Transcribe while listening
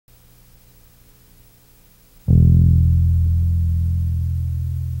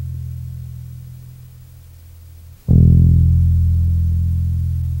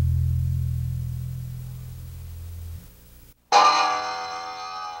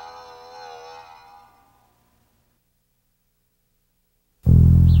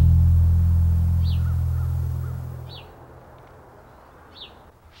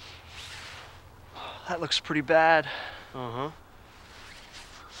looks pretty bad. Uh-huh.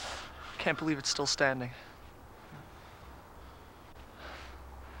 Can't believe it's still standing.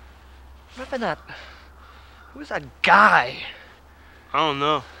 Remember that? Who was that guy? I don't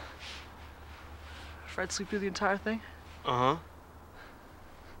know. Fred sleep through the entire thing? Uh-huh.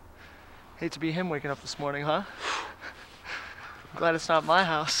 Hate to be him waking up this morning, huh? I'm glad it's not my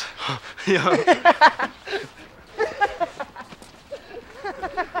house. Yeah.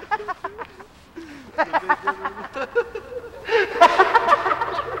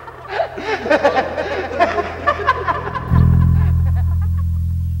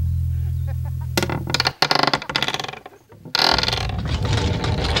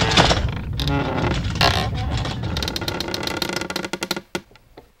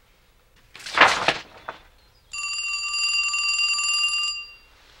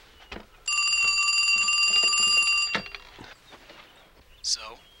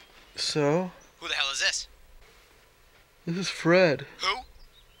 So? Who the hell is this? This is Fred. Who?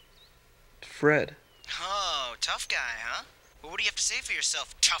 Fred. Oh, tough guy, huh? Well, what do you have to say for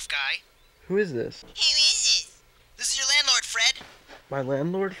yourself, tough guy? Who is this? Who is this? This is your landlord, Fred. My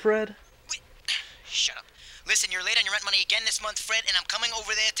landlord, Fred? Wait. Shut up. Listen, you're late on your rent money again this month, Fred, and I'm coming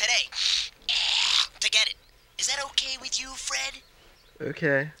over there today. To get it. Is that okay with you, Fred?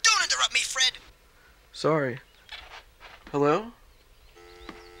 Okay. Don't interrupt me, Fred! Sorry. Hello?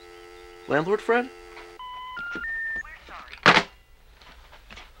 Landlord Fred? We're sorry.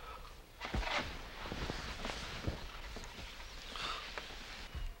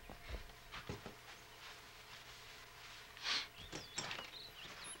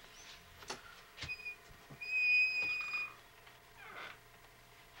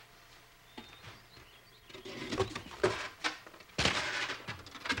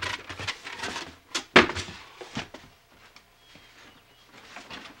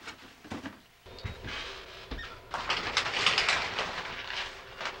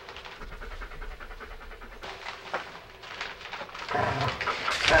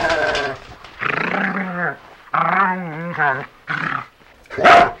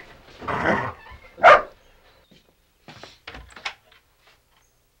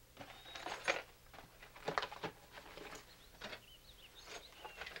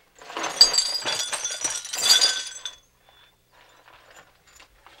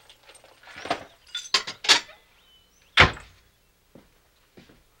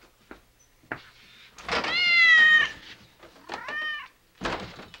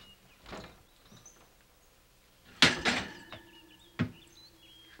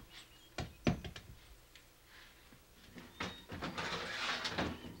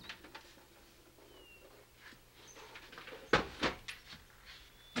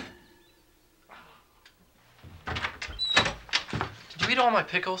 Did you eat all my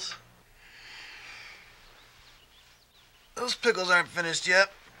pickles? Those pickles aren't finished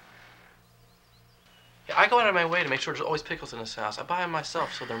yet. Yeah, I go out of my way to make sure there's always pickles in this house. I buy them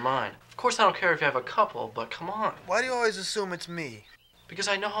myself, so they're mine. Of course, I don't care if you have a couple, but come on. Why do you always assume it's me? Because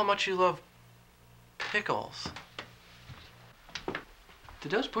I know how much you love pickles.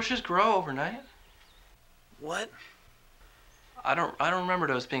 Did those bushes grow overnight? What? I don't remember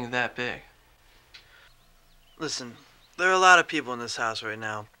those being that big. Listen, there are a lot of people in this house right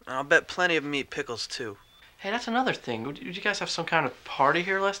now, and I'll bet plenty of them eat pickles too. Hey, that's another thing. Did you guys have some kind of party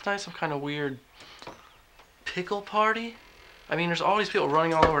here last night? Some kind of weird pickle party? I mean, there's all these people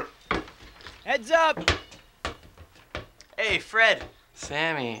running all over. Heads up! Hey, Fred.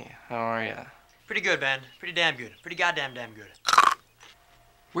 Sammy, how are ya? Pretty good, man. Pretty damn good. Pretty goddamn damn good.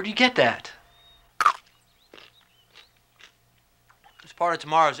 Where'd you get that? It's part of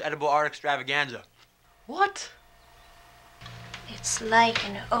tomorrow's edible art extravaganza. What? It's like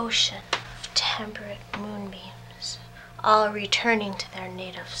an ocean of temperate moonbeams, all returning to their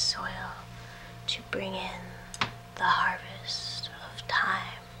native soil to bring in the harvest of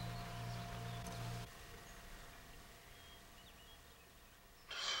time.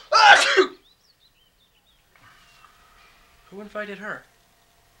 Who invited her?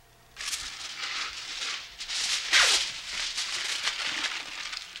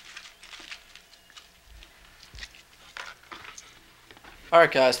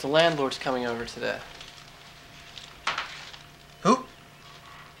 Alright guys, the landlord's coming over today. Who?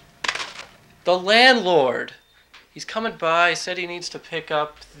 The landlord! He's coming by, said he needs to pick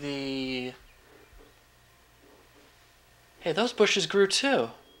up the... Hey, those bushes grew too.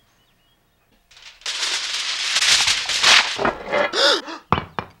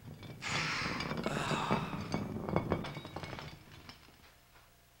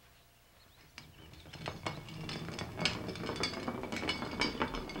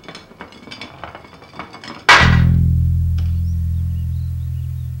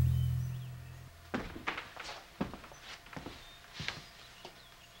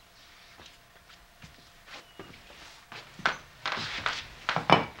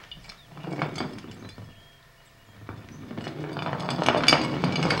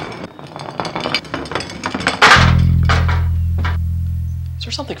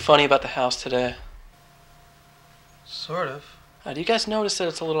 something funny about the house today? Sort of. Do you guys notice that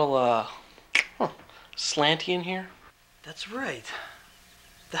it's a little, slanty in here? That's right.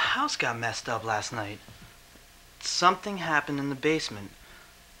 The house got messed up last night. Something happened in the basement.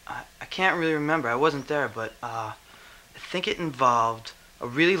 I can't really remember. I wasn't there, but I think it involved a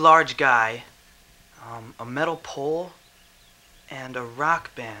really large guy, a metal pole, and a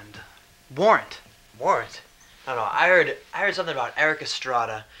rock band. Warrant. Warrant? I don't know. I heard something about Eric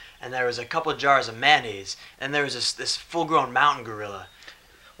Estrada, and there was a couple jars of mayonnaise, and there was this full-grown mountain gorilla.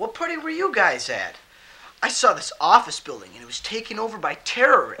 What party were you guys at? I saw this office building and it was taken over by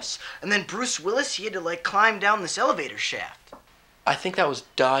terrorists. And then Bruce Willis, he had to climb down this elevator shaft. I think that was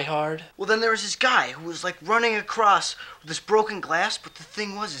Die Hard. Well, then there was this guy who was running across with this broken glass, but the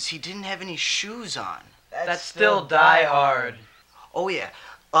thing was he didn't have any shoes on. That's still Die Hard. Oh yeah,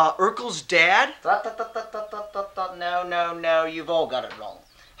 Urkel's dad? No, you've all got it wrong.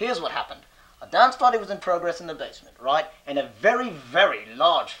 Here's what happened. A dance party was in progress in the basement, right? And a very, very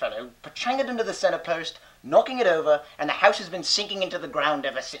large fellow pachangaed into the center post, knocking it over, and the house has been sinking into the ground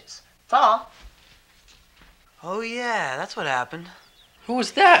ever since. Ta! Oh yeah, that's what happened. Who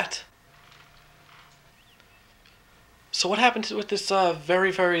was that? So what happened with this,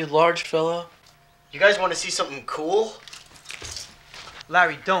 very, very large fellow? You guys want to see something cool?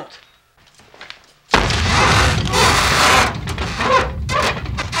 Larry, don't.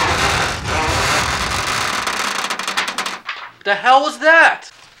 The hell was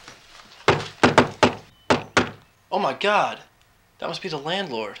that? Oh my god. That must be the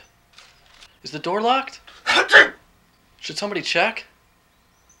landlord. Is the door locked? Should somebody check?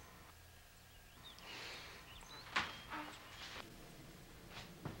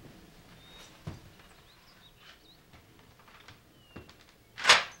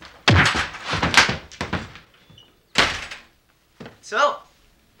 So,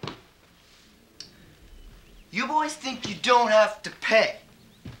 you boys think you don't have to pay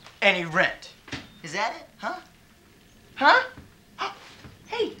any rent. Is that it? Huh? Huh?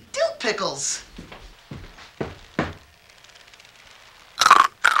 Hey, dill pickles!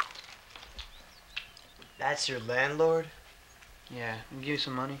 That's your landlord? Yeah, I'll give you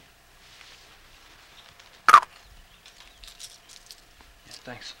some money. Yeah,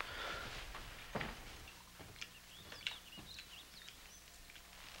 thanks.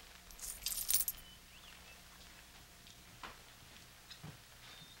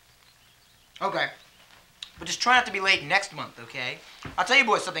 Okay. But just try not to be late next month, okay? I'll tell you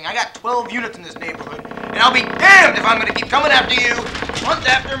boys something. I got 12 units in this neighborhood, and I'll be damned if I'm gonna keep coming after you month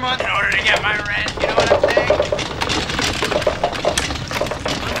after month in order to get my rent. You know what I'm saying?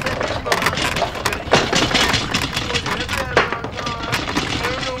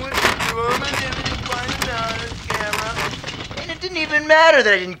 And it didn't even matter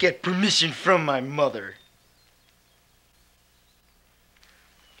that I didn't get permission from my mother.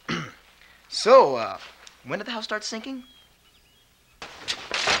 So, when did the house start sinking?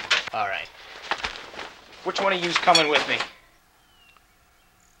 All right. Which one of you's coming with me?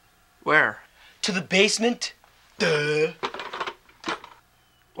 Where? To the basement? Duh.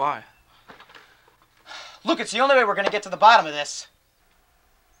 Why? Look, it's the only way we're gonna get to the bottom of this.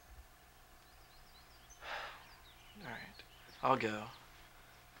 Alright. I'll go.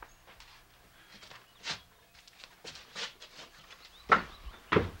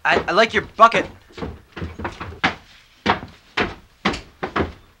 I like your bucket.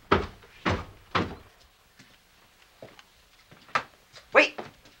 Wait!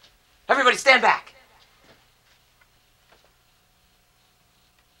 Everybody stand back!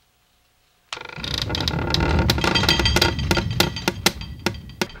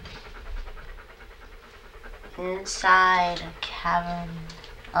 Inside a cavern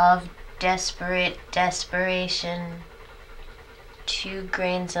of desperate desperation, 2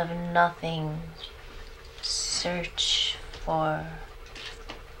 grains of nothing search for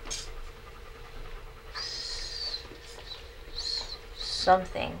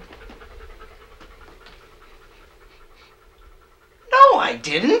something. No, I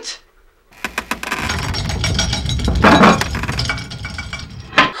didn't!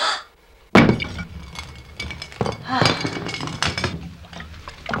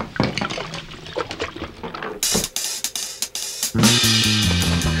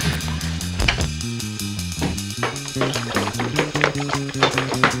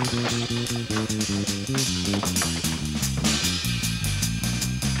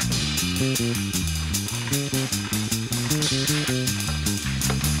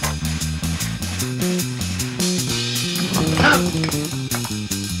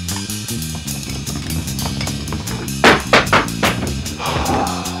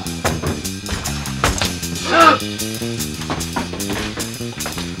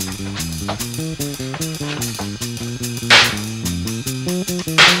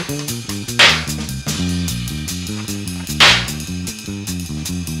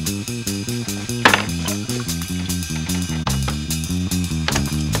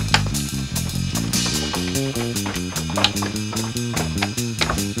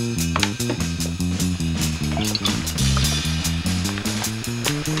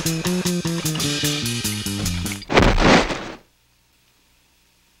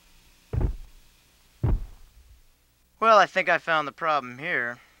 Well, I think I found the problem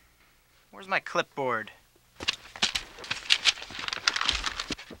here. Where's my clipboard?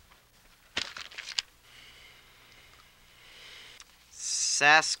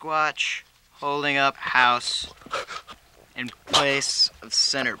 Sasquatch holding up house in place of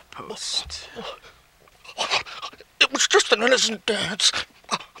center post. It was just an innocent dance.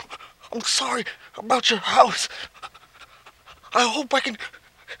 I'm sorry about your house. I hope I can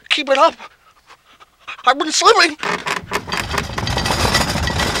keep it up. I've been slipping.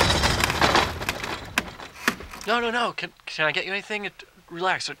 No. Can I get you anything?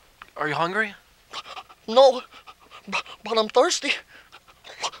 Relax. Are you hungry? No, but I'm thirsty.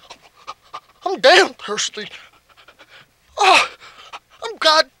 I'm damn thirsty. Oh, I'm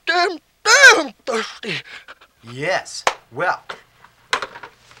goddamn thirsty. Yes. Well,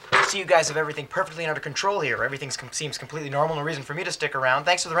 I see you guys have everything perfectly under control here. Everything seems completely normal. No reason for me to stick around.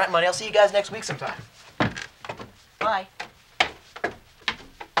 Thanks for the rent money. I'll see you guys next week sometime. Bye.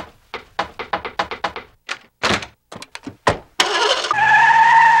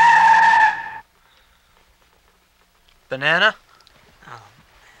 Banana? Oh.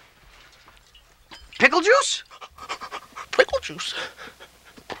 Pickle juice? Pickle juice?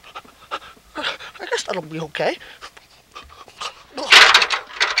 I guess that'll be okay.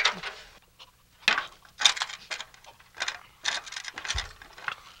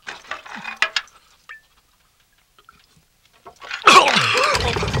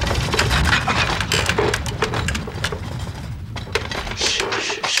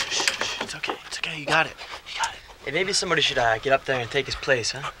 It's okay. You got it. Hey, maybe somebody should get up there and take his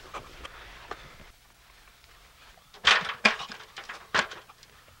place, huh?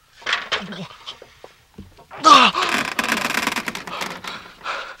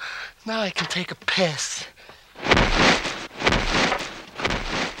 Now I can take a piss.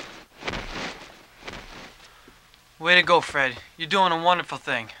 Way to go, Fred. You're doing a wonderful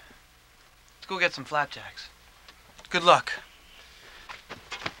thing. Let's go get some flapjacks. Good luck.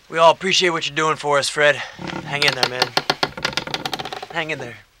 We all appreciate what you're doing for us, Fred. Hang in there, man. Hang in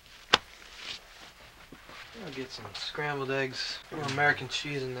there. I'll get some scrambled eggs, a little American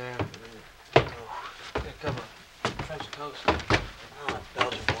cheese in there. Get a couple of French toast. Oh,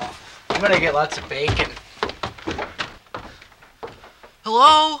 Belgian waffle. I'm gonna get lots of bacon.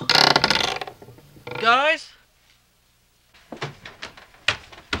 Hello? Guys?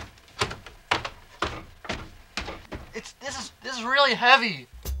 This is really heavy.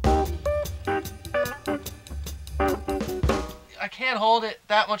 I can't hold it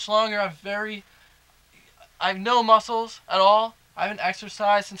that much longer. I have no muscles at all. I haven't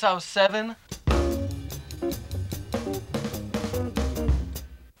exercised since I was 7.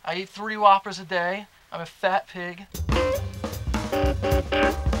 I eat 3 Whoppers a day. I'm a fat pig.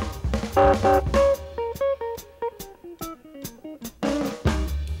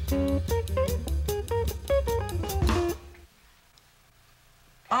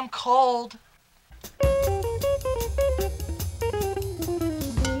 I'm cold.